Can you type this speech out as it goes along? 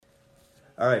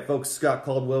All right, folks, Scott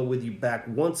Caldwell with you back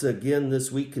once again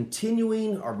this week,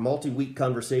 continuing our multi-week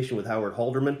conversation with Howard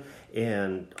Halderman.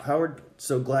 And Howard,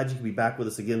 so glad you could be back with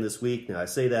us again this week. Now, I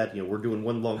say that, we're doing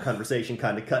one long conversation,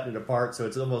 kind of cutting it apart, so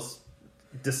it's almost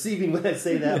deceiving when I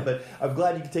say that, but I'm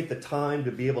glad you could take the time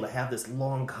to be able to have this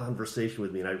long conversation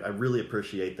with me, and I really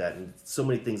appreciate that, and so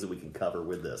many things that we can cover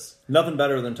with this. Nothing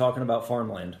better than talking about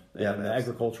farmland and the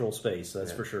agricultural space,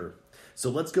 that's for sure. So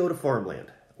let's go to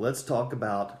farmland. Let's talk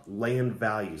about land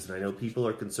values. And I know people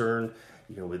are concerned,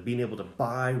 with being able to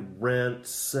buy, rent,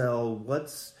 sell.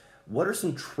 What are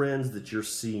some trends that you're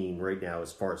seeing right now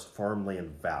as far as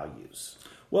farmland values?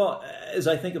 Well, as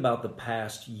I think about the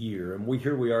past year, and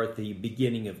here we are at the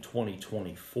beginning of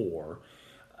 2024,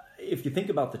 if you think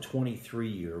about the 23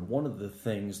 year, one of the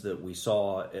things that we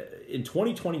saw in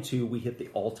 2022, we hit the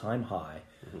all-time high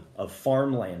of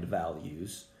farmland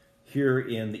values here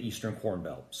in the Eastern Corn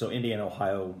Belt. So Indiana,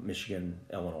 Ohio, Michigan,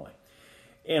 Illinois.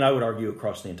 And I would argue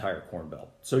across the entire Corn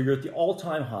Belt. So you're at the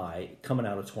all-time high coming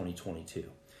out of 2022.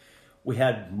 We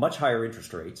had much higher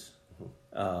interest rates,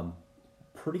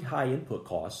 pretty high input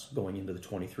costs going into the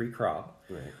 23 crop,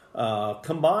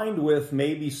 combined with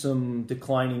maybe some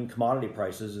declining commodity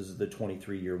prices as the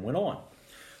 23 year went on.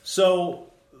 So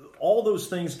all those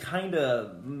things kind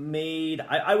of made,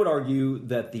 I would argue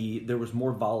that there was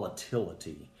more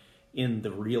volatility in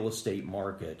the real estate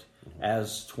market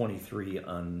as 23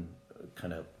 kind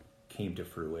of came to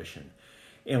fruition.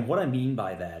 And what I mean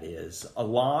by that is a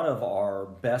lot of our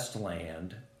best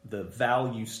land, the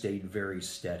value stayed very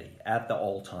steady at the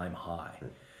all-time high.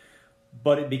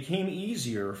 But it became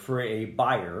easier for a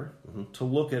buyer to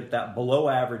look at that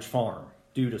below-average farm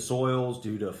due to soils,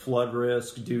 due to flood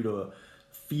risk, due to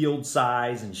field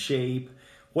size and shape,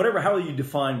 how you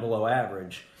define below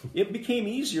average. It became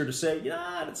easier to say,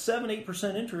 at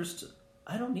 7-8% interest,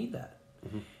 I don't need that.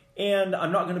 And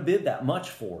I'm not going to bid that much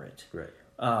for it. Right.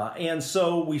 And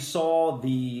so we saw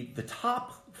the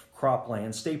top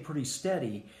cropland stay pretty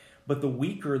steady, but the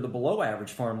weaker, the below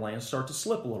average farmland start to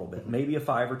slip a little bit, maybe a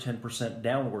 5 or 10%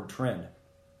 downward trend.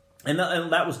 And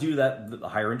that was due to the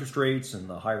higher interest rates and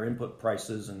the higher input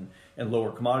prices and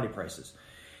lower commodity prices.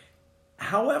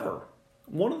 However,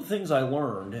 one of the things I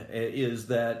learned is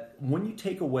that when you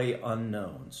take away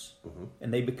unknowns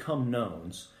and they become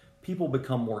knowns, people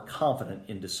become more confident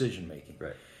in decision making.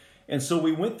 Right. And so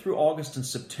we went through August and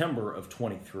September of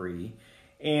 23,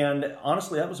 and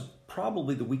honestly, that was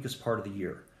probably the weakest part of the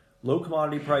year. Low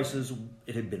commodity prices,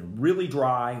 it had been really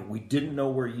dry, we didn't know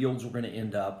where yields were going to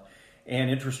end up, and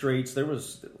interest rates, there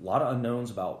was a lot of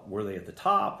unknowns about were they at the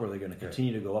top, were they going to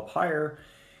continue to go up higher.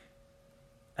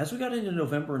 As we got into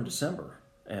November and December,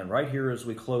 and right here as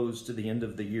we close to the end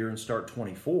of the year and start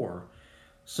 24,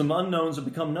 some unknowns have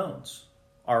become knowns.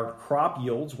 Our crop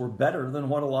yields were better than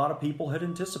what a lot of people had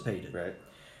anticipated. Right.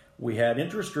 We had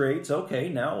interest rates. Okay,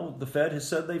 now the Fed has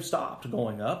said they've stopped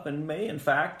going up and may, in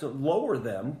fact, lower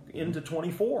them into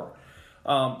 24.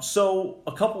 So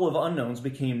a couple of unknowns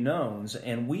became knowns,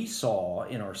 and we saw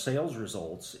in our sales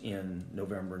results in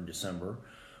November and December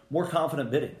more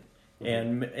confident bidding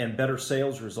and better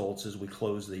sales results as we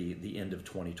close the end of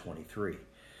 2023.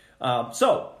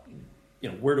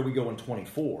 Where do we go in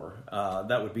 24?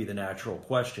 That would be the natural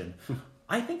question.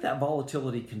 I think that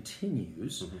volatility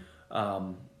continues.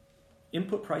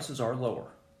 Input prices are lower.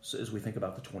 So as we think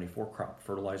about the 24 crop,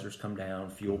 fertilizers come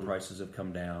down, fuel prices have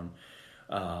come down.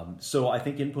 So I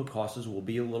think input costs will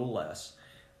be a little less.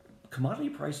 Commodity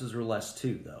prices are less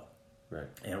too, though. Right.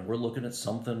 And we're looking at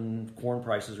corn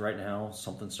prices right now,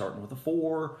 something starting with a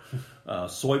 4,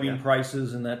 soybean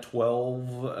prices in that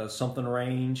 12 something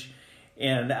range.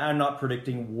 And I'm not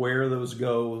predicting where those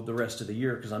go the rest of the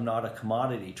year because I'm not a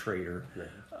commodity trader. Right.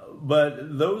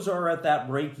 But those are at that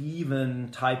break-even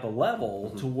type of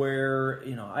level to where,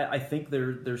 I think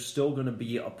there's still going to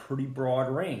be a pretty broad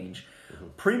range.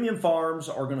 Premium farms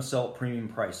are going to sell at premium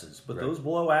prices, but those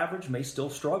below average may still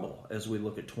struggle as we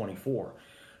look at 24.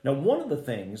 Now, one of the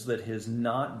things that has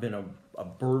not been a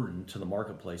burden to the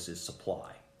marketplace is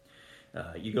supply.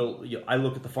 I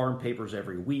look at the farm papers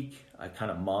every week. I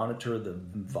kind of monitor the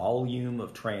volume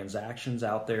of transactions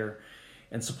out there,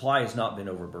 and supply has not been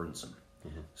overburdensome.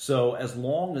 So as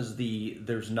long as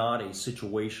there's not a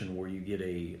situation where you get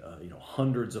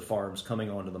hundreds of farms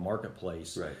coming onto the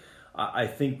marketplace, I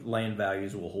think land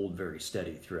values will hold very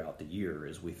steady throughout the year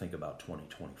as we think about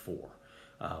 2024.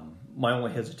 My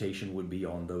only hesitation would be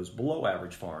on those below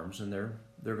average farms, and they're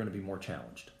going to be more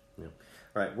challenged. Yeah.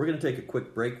 All right, we're going to take a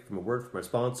quick break from a word from our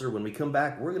sponsor. When we come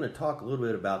back, we're going to talk a little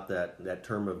bit about that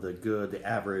term of the good, the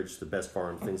average, the best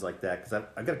farm, things like that, because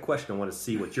I've got a question I want to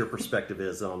see what your perspective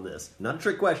is on this. Not a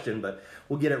trick question, but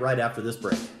we'll get it right after this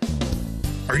break.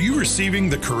 Are you receiving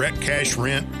the correct cash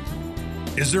rent?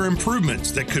 Is there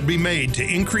improvements that could be made to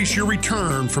increase your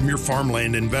return from your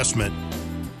farmland investment?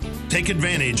 Take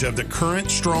advantage of the current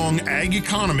strong ag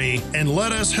economy and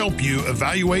let us help you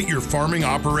evaluate your farming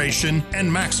operation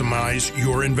and maximize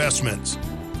your investments.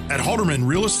 At Halderman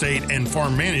Real Estate and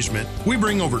Farm Management, we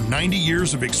bring over 90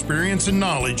 years of experience and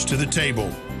knowledge to the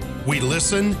table. We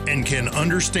listen and can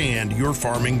understand your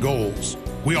farming goals.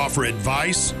 We offer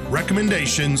advice,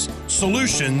 recommendations,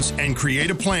 solutions, and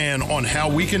create a plan on how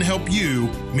we can help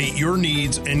you meet your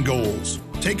needs and goals.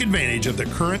 Take advantage of the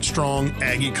current strong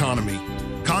ag economy.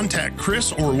 Contact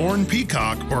Chris or Lauren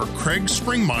Peacock or Craig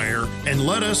Springmeyer and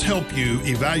let us help you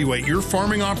evaluate your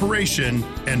farming operation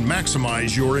and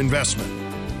maximize your investment.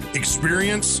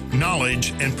 Experience,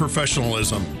 knowledge, and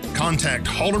professionalism. Contact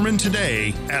Halderman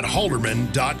today at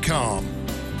halderman.com.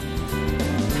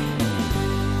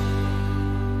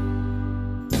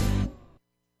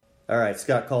 All right,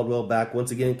 Scott Caldwell back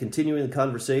once again, continuing the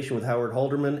conversation with Howard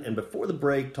Halderman. And before the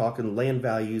break, talking land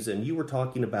values, and you were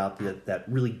talking about that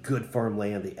really good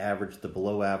farmland, the average, the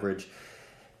below average.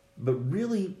 But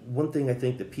really, one thing I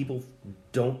think that people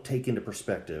don't take into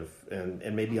perspective,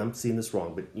 and maybe I'm seeing this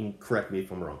wrong, but you can correct me if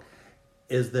I'm wrong,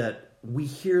 is that we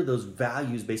hear those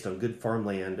values based on good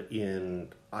farmland in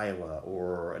Iowa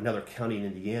or another county in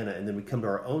Indiana, and then we come to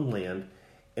our own land,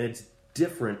 and it's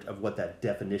different of what that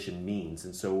definition means.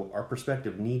 And so our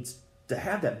perspective needs to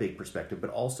have that big perspective, but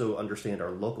also understand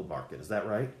our local market. Is that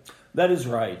right? That is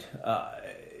right.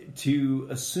 To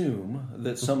assume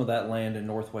that some of that land in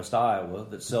northwest Iowa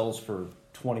that sells for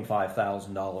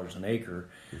 $25,000 an acre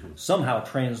somehow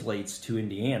translates to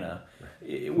Indiana,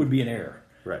 it would be an error.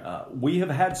 Right. We have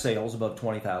had sales above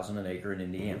 $20,000 an acre in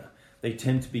Indiana. They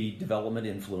tend to be development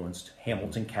influenced,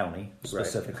 Hamilton County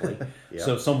specifically, Yeah.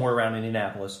 So somewhere around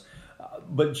Indianapolis.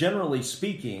 But generally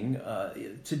speaking,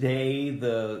 today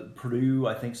the Purdue,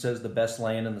 I think, says the best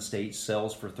land in the state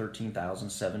sells for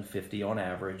 $13,750 on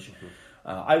average.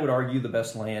 I would argue the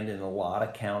best land in a lot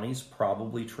of counties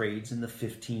probably trades in the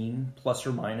 15 plus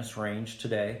or minus range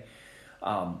today.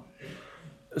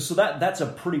 So that's a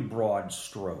pretty broad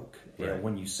stroke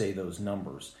when you say those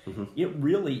numbers. It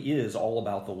really is all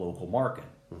about the local market.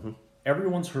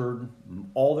 Everyone's heard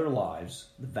all their lives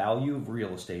the value of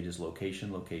real estate is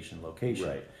location, location, location.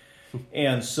 Right.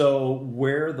 And so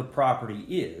where the property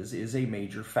is a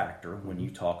major factor when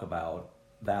you talk about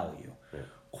value. Yeah.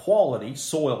 Quality,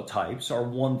 soil types are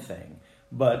one thing,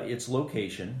 but it's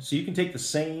location. So you can take the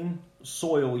same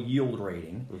soil yield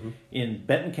rating in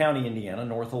Benton County, Indiana,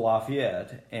 north of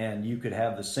Lafayette, and you could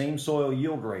have the same soil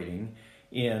yield rating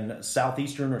in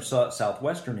southeastern or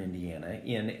southwestern Indiana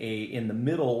in the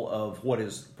middle of what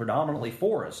is predominantly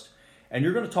forest, and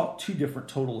you're going to talk two different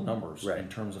total numbers in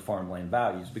terms of farmland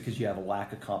values because you have a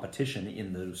lack of competition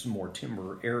in those more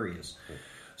timber areas.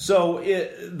 So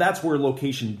that's where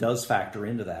location does factor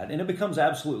into that, and it becomes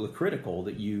absolutely critical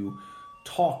that you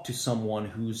talk to someone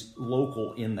who's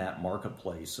local in that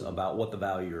marketplace about what the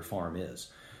value of your farm is,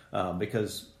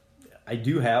 because I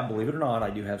do have, believe it or not, I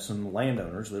do have some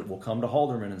landowners that will come to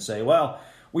Halderman and say, well,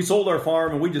 we sold our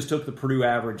farm and we just took the Purdue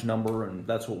average number and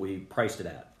that's what we priced it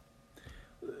at.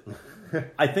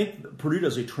 I think Purdue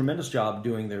does a tremendous job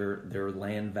doing their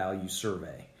land value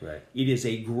survey. Right. It is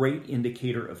a great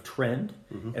indicator of trend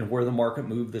and where the market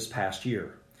moved this past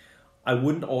year. I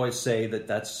wouldn't always say that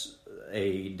that's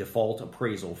a default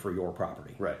appraisal for your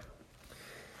property. Right.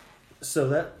 So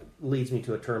that leads me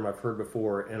to a term I've heard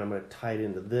before, and I'm going to tie it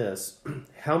into this.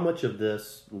 How much of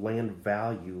this land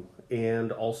value,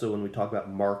 and also when we talk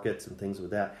about markets and things with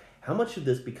that, how much of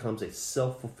this becomes a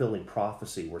self-fulfilling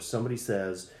prophecy where somebody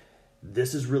says,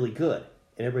 this is really good,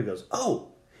 and everybody goes, oh,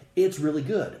 it's really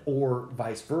good, or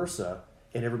vice versa,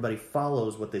 and everybody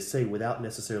follows what they say without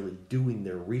necessarily doing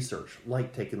their research,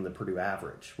 like taking the Purdue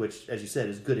average, which, as you said,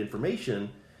 is good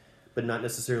information, but not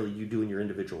necessarily you doing your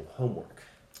individual homework.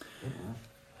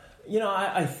 You know,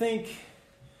 I think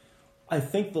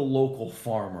the local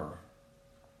farmer,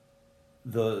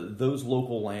 those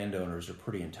local landowners are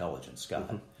pretty intelligent,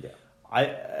 Scott.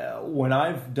 Yeah. When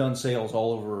I've done sales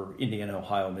all over Indiana,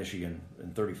 Ohio, Michigan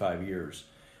in 35 years,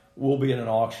 we'll be at an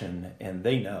auction and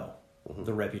they know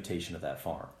the reputation of that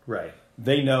farm. Right.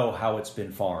 They know how it's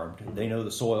been farmed. They know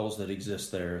the soils that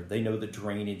exist there. They know the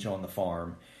drainage on the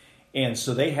farm. And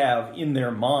so they have in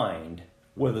their mind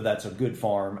whether that's a good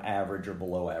farm, average, or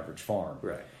below average farm.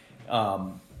 Right.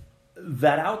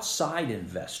 That outside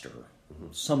investor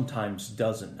sometimes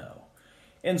doesn't know.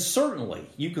 And certainly,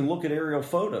 you can look at aerial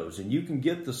photos and you can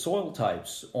get the soil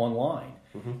types online.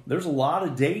 There's a lot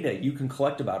of data you can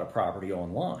collect about a property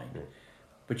online.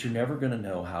 but you're never going to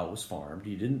know how it was farmed.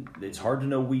 It's hard to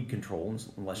know weed control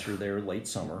unless you're there late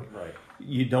summer. Right.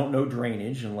 You don't know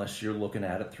drainage unless you're looking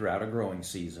at it throughout a growing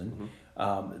season.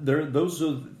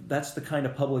 That's the kind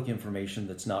of public information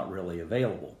that's not really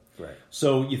available. Right.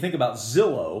 So you think about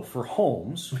Zillow for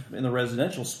homes in the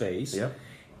residential space. Yep.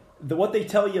 What they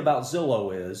tell you about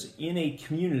Zillow is in a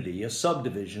community, a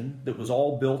subdivision that was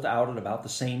all built out at about the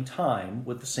same time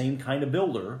with the same kind of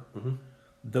builder,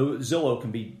 though Zillow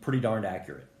can be pretty darned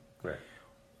accurate. Right.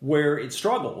 Where it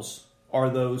struggles are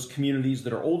those communities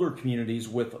that are older communities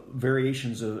with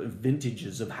variations of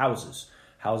vintages of houses.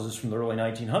 Houses from the early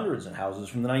 1900s and houses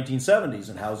from the 1970s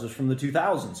and houses from the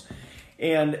 2000s.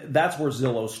 And that's where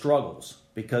Zillow struggles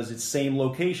because it's same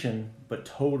location but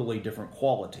totally different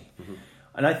quality.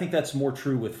 And I think that's more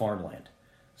true with farmland.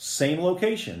 Same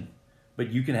location, but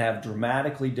you can have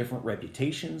dramatically different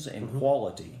reputations and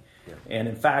quality. Yeah. And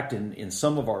in fact, in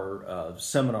some of our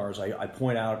seminars, I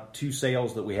point out 2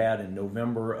 sales that we had in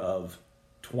November of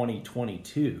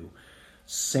 2022,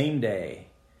 same day,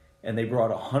 and they brought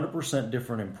 100%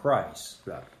 different in price.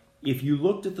 Right. If you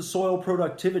looked at the soil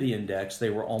productivity index,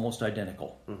 they were almost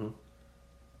identical.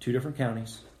 2 different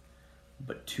counties,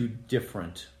 but 2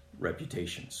 different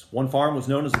reputations. One farm was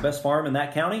known as the best farm in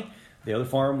that county. The other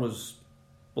farm was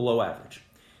below average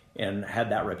and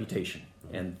had that reputation.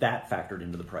 And that factored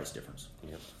into the price difference.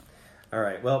 Yep. All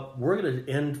right. Well, we're going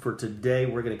to end for today.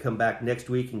 We're going to come back next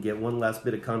week and get one last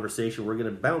bit of conversation. We're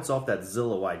going to bounce off that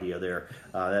Zillow idea there.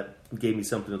 That gave me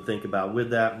something to think about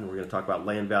with that. And we're going to talk about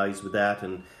land values with that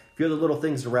and a few other little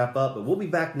things to wrap up. But we'll be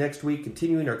back next week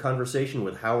continuing our conversation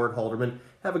with Howard Halderman.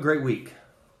 Have a great week.